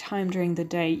specific time during the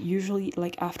day, usually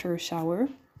like after a shower,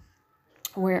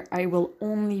 where I will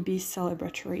only be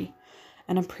celebratory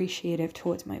and appreciative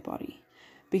towards my body.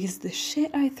 Because the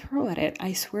shit I throw at it,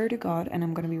 I swear to God, and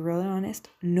I'm gonna be really honest,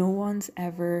 no one's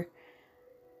ever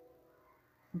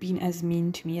been as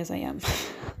mean to me as I am.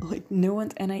 Like, no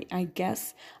one's, and I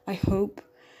guess, I hope,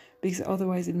 because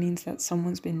otherwise it means that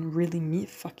someone's been really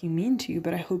fucking mean to you,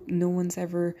 but I hope no one's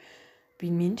ever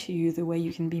been mean to you the way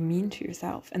you can be mean to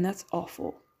yourself, and that's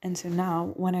awful. And so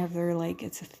now, whenever, like,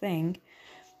 it's a thing,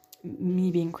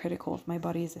 me being critical of my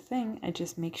body is a thing, I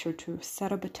just make sure to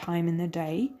set up a time in the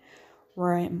day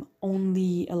where I'm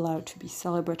only allowed to be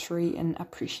celebratory and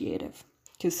appreciative.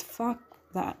 Because fuck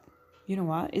that. You know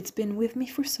what? It's been with me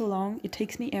for so long. It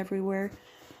takes me everywhere.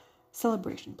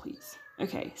 Celebration, please.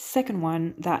 Okay, second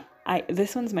one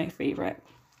this one's my favorite.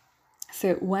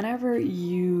 So whenever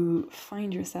you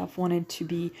find yourself wanting to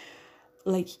be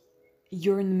like,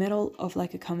 you're in the middle of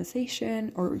like a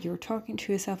conversation, or you're talking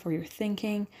to yourself, or you're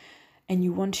thinking, and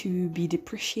you want to be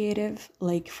depreciative,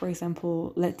 like, for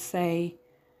example, let's say,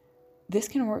 this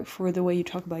can work for the way you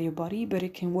talk about your body, but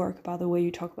it can work about the way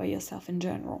you talk about yourself in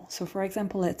general. So for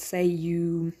example, let's say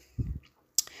you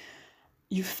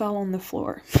fell on the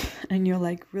floor and you're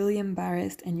like really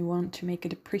embarrassed, and you want to make a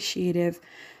depreciative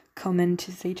comment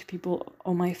to say to people,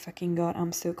 oh my fucking God,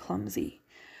 I'm so clumsy.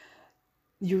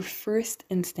 Your first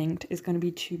instinct is going to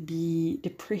be to be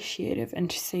depreciative and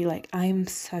to say like, I'm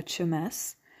such a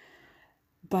mess.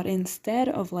 But instead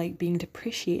of like being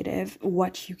depreciative,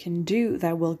 what you can do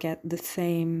that will get the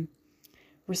same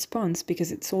response,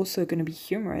 because it's also going to be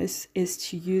humorous, is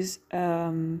to use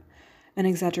an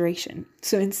exaggeration.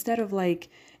 So instead of like,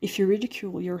 if you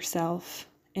ridicule yourself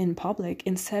in public,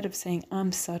 instead of saying,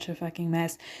 I'm such a fucking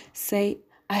mess, say,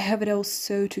 I have it all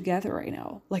so together right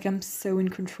now. Like, I'm so in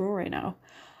control right now.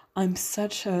 I'm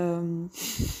such like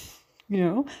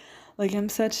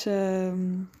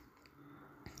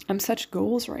I'm such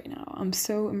goals right now. I'm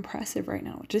so impressive right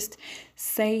now. Just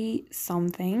say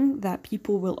something that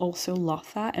people will also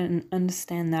laugh at and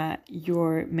understand that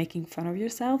you're making fun of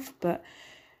yourself, but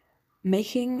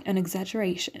making an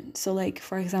exaggeration. So like,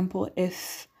 for example,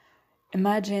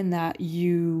 imagine that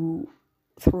you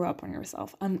threw up on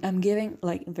yourself. I'm giving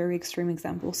like a very extreme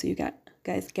example so you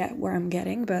guys get where I'm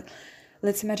getting, but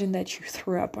let's imagine that you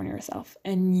threw up on yourself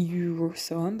and you were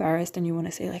so embarrassed and you want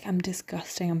to say like, I'm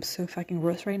disgusting, I'm so fucking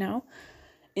gross right now.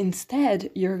 Instead,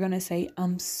 you're gonna say,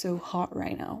 I'm so hot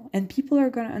right now. And people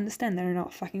are gonna understand that you're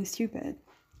not fucking stupid.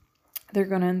 They're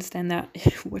gonna understand that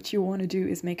what you want to do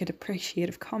is make a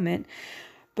depreciative comment,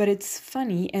 but it's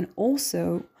funny, and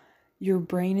also your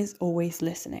brain is always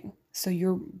listening. So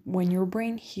when your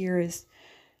brain hears,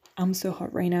 I'm so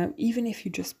hot right now, even if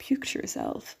you just puked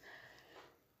yourself,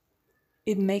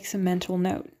 it makes a mental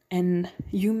note, and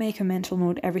you make a mental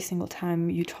note every single time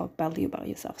you talk badly about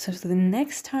yourself. So the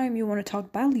next time you want to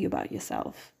talk badly about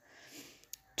yourself,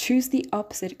 choose the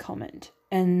opposite comment,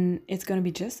 and it's going to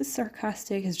be just as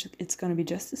sarcastic, it's going to be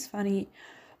just as funny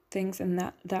things. And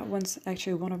that one's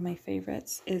actually one of my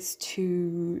favorites, is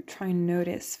to try and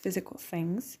notice physical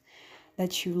things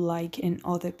that you like in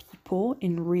other people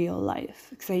in real life,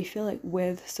 because I feel like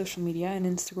with social media and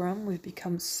Instagram, we've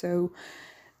become so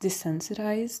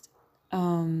desensitized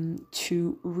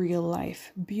to real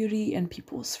life beauty and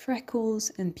people's freckles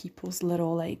and people's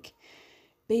little like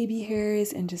baby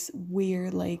hairs and just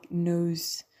weird like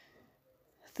nose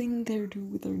thing they do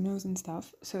with their nose and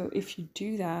stuff. So if you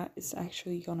do that, it's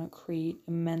actually gonna create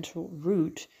a mental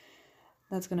root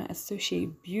that's gonna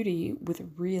associate beauty with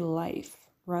real life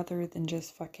rather than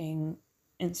just fucking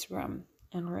Instagram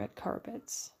and red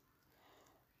carpets.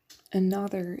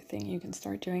 Another thing you can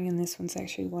start doing, and this one's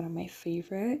actually one of my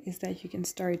favorite, is that you can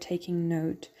start taking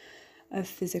note of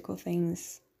physical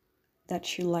things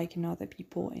that you like in other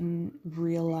people in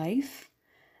real life.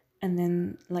 And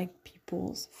then like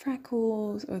people's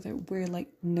freckles, or their weird like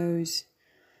nose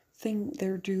thing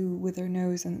they do with their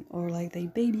nose, and or like they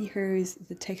baby hairs,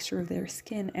 the texture of their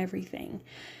skin, everything.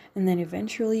 And then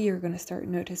eventually you're going to start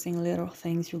noticing little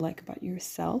things you like about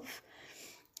yourself.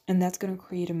 And that's going to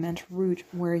create a mental root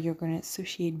where you're going to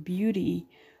associate beauty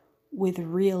with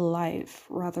real life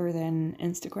rather than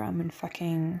Instagram and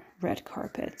fucking red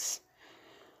carpets.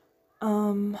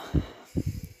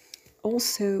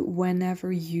 Also,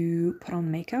 whenever you put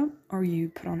on makeup, or you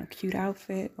put on a cute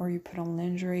outfit, or you put on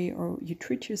lingerie, or you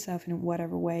treat yourself in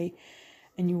whatever way,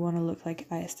 and you want to look like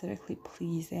aesthetically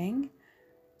pleasing,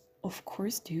 of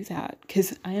course do that.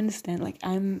 Because I understand, like,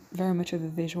 I'm very much of a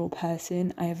visual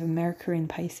person. I have a Mercury in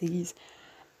Pisces,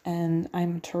 and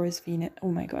I'm a Taurus Venus.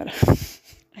 Oh my god.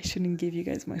 I shouldn't give you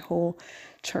guys my whole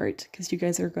chart, because you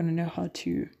guys are going to know how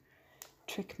to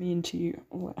trick me into,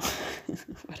 well,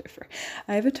 whatever.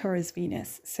 I have a Taurus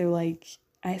Venus, so like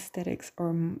aesthetics, or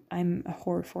I'm a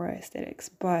whore for aesthetics,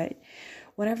 but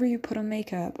whenever you put on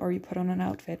makeup or you put on an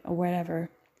outfit or whatever,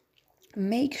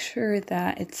 make sure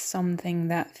that it's something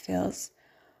that feels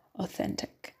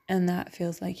authentic and that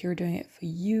feels like you're doing it for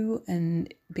you,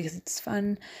 and because it's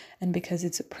fun and because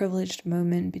it's a privileged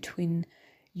moment between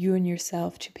you and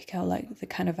yourself to pick out like the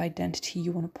kind of identity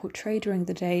you want to portray during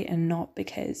the day, and not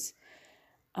because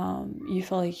you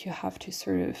feel like you have to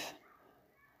sort of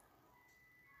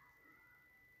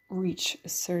reach a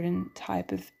certain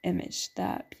type of image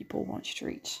that people want you to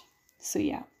reach. So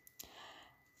yeah.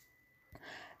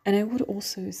 And I would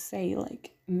also say,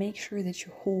 like, make sure that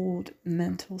you hold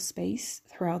mental space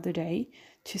throughout the day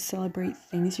to celebrate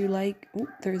things you like. Oh,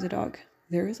 there's a dog.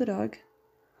 There is a dog.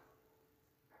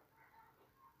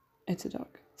 It's a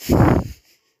dog.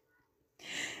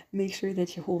 Make sure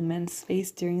that you hold mental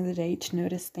space during the day to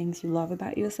notice things you love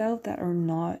about yourself that are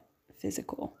not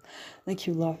physical. Like,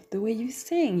 you love the way you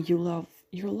sing. You love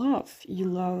your laugh. You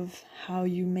love how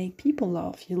you make people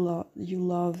laugh. You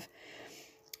love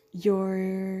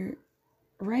your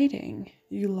writing.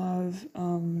 You love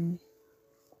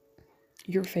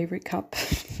your favorite cup.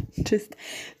 Just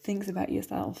things about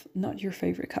yourself, not your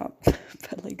favorite cup,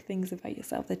 but like things about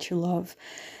yourself that you love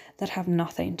that have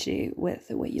nothing to do with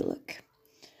the way you look.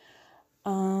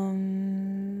 Oh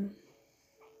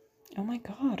my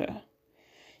god,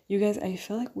 you guys, I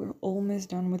feel like we're almost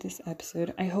done with this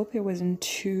episode. I hope it wasn't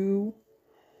too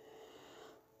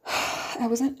I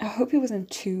hope it wasn't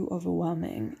too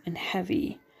overwhelming and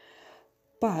heavy,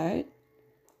 but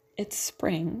it's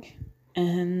spring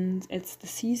and it's the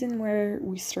season where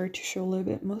we start to show a little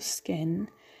bit more skin,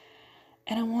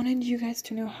 and I wanted you guys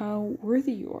to know how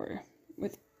worthy you are.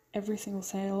 With every single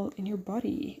cell in your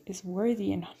body is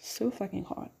worthy and so fucking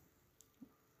hot.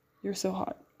 You're so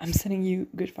hot. I'm sending you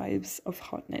good vibes of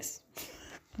hotness.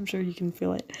 I'm sure you can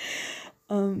feel it.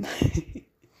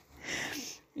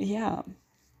 Yeah,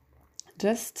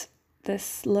 just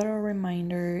this little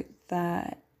reminder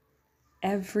that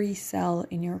every cell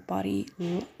in your body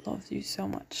loves you so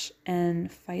much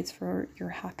and fights for your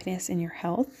happiness and your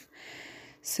health.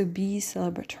 So be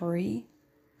celebratory,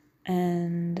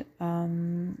 and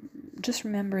just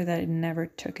remember that it never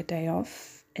took a day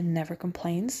off. It never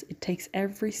complains. It takes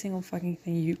every single fucking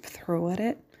thing you throw at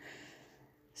it.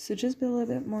 So just be a little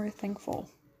bit more thankful.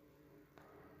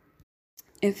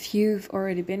 If you've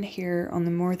already been here on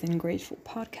the More Than Grateful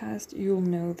podcast, you'll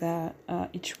know that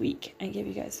each week I give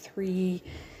you guys 3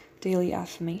 daily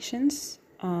affirmations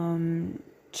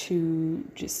to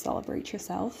just celebrate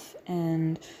yourself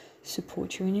and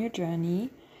support you in your journey.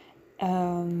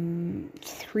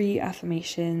 3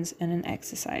 affirmations and an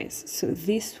exercise. So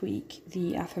this week,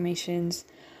 the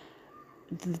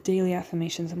daily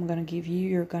affirmations I'm going to give you,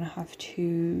 you're going to have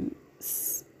to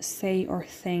say or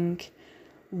think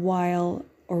while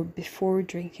or before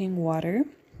drinking water,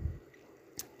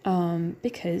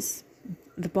 because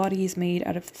the body is made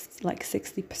out of like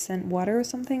 60% water or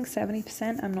something,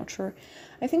 70%, I'm not sure.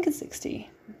 I think it's 60,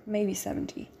 maybe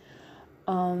 70.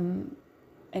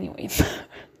 Anyway,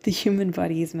 the human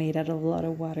body is made out of a lot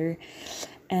of water,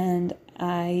 and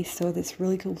I saw this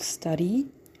really cool study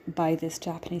by this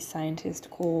Japanese scientist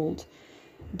called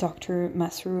Dr.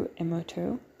 Masaru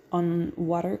Emoto on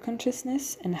water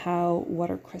consciousness and how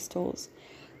water crystals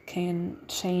can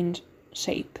change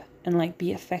shape and like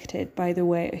be affected by the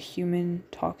way a human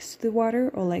talks to the water,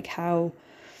 or like how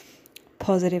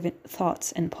positive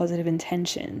thoughts and positive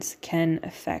intentions can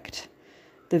affect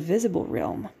the visible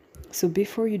realm. So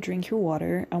before you drink your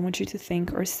water, I want you to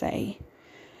think or say,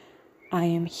 I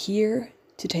am here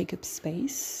to take up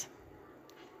space.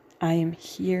 I am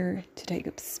here to take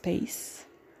up space.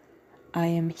 I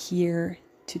am here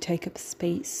to take up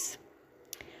space.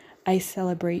 I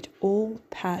celebrate all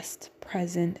past,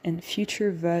 present, and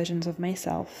future versions of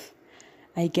myself.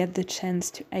 I get the chance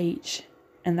to age,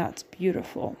 and that's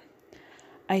beautiful.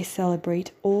 I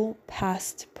celebrate all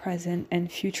past, present,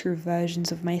 and future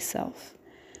versions of myself.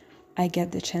 I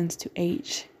get the chance to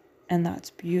age, and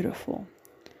that's beautiful.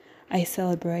 I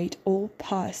celebrate all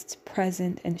past,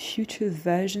 present, and future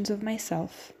versions of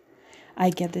myself. I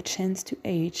get the chance to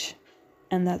age,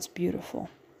 and that's beautiful.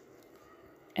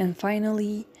 And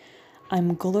finally,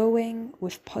 I'm glowing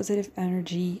with positive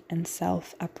energy and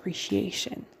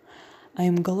self-appreciation. I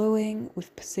am glowing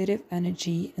with positive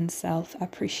energy and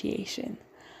self-appreciation.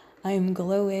 I am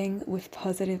glowing with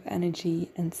positive energy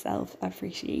and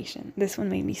self-appreciation. This one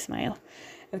made me smile.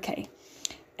 Okay.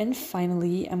 And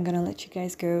finally, I'm gonna let you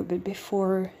guys go. But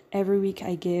before, every week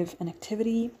I give an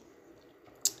activity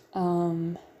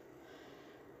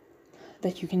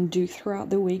that you can do throughout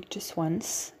the week just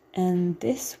once. And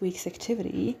this week's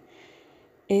activity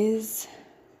is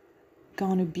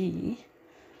gonna be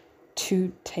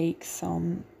to take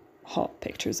some hot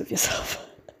pictures of yourself.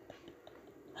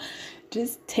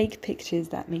 Just take pictures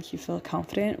that make you feel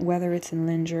confident, whether it's in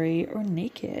lingerie or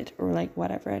naked or like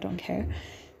whatever, I don't care.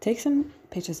 Take some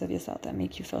pictures of yourself that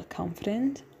make you feel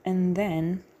confident, and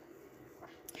then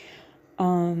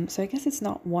so I guess it's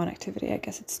not one activity, I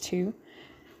guess it's two.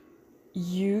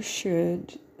 You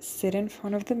should sit in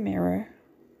front of the mirror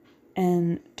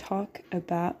and talk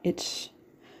about each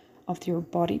of your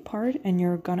body part, and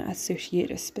you're gonna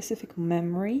associate a specific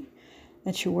memory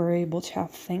that you were able to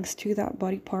have thanks to that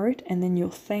body part, and then you'll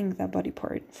thank that body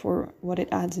part for what it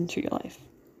adds into your life.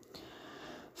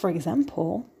 For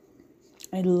example,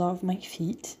 I love my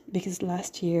feet because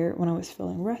last year when I was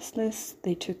feeling restless,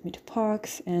 they took me to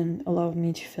parks and allowed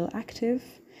me to feel active,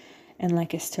 and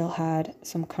like I still had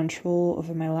some control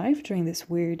over my life during this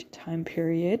weird time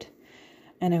period.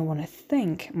 And I want to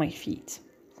thank my feet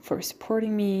for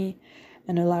supporting me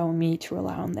and allowing me to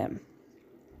rely on them.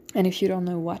 And if you don't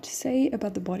know what to say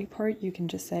about the body part, you can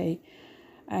just say,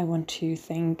 I want to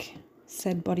thank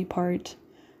said body part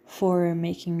for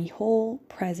making me whole,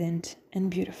 present, and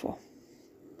beautiful.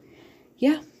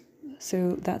 Yeah,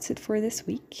 so that's it for this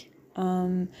week.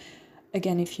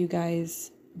 Again, if you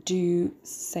guys do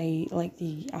say like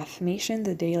the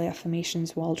daily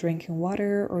affirmations while drinking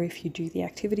water, or if you do the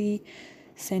activity,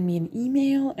 send me an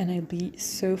email and I'd be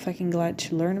so fucking glad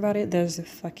to learn about it. There's a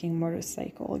fucking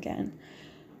motorcycle again.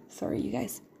 Sorry, you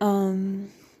guys.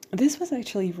 This was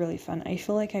actually really fun. I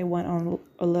feel like I went on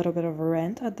a little bit of a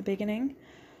rant at the beginning,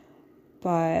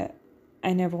 but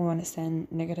I never want to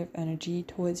send negative energy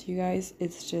towards you guys.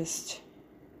 It's just,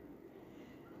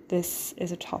 this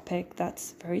is a topic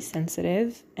that's very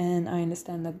sensitive, and I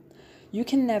understand that you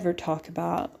can never talk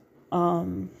about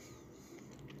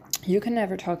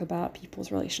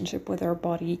people's relationship with their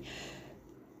body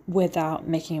without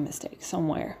making a mistake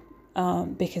somewhere,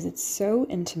 because it's so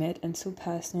intimate and so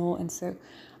personal, and so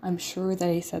I'm sure that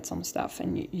I said some stuff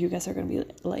and you guys are gonna be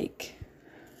like,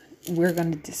 we're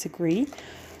gonna disagree,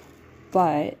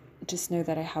 but just know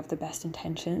that I have the best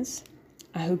intentions.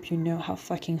 I hope you know how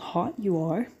fucking hot you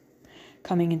are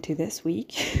coming into this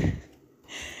week.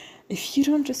 If you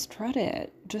don't, just strut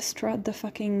it. Just strut the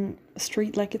fucking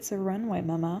street like it's a runway,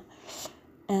 mama.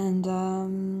 And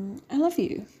I love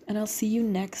you. And I'll see you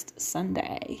next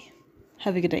Sunday.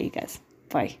 Have a good day, you guys.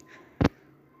 Bye.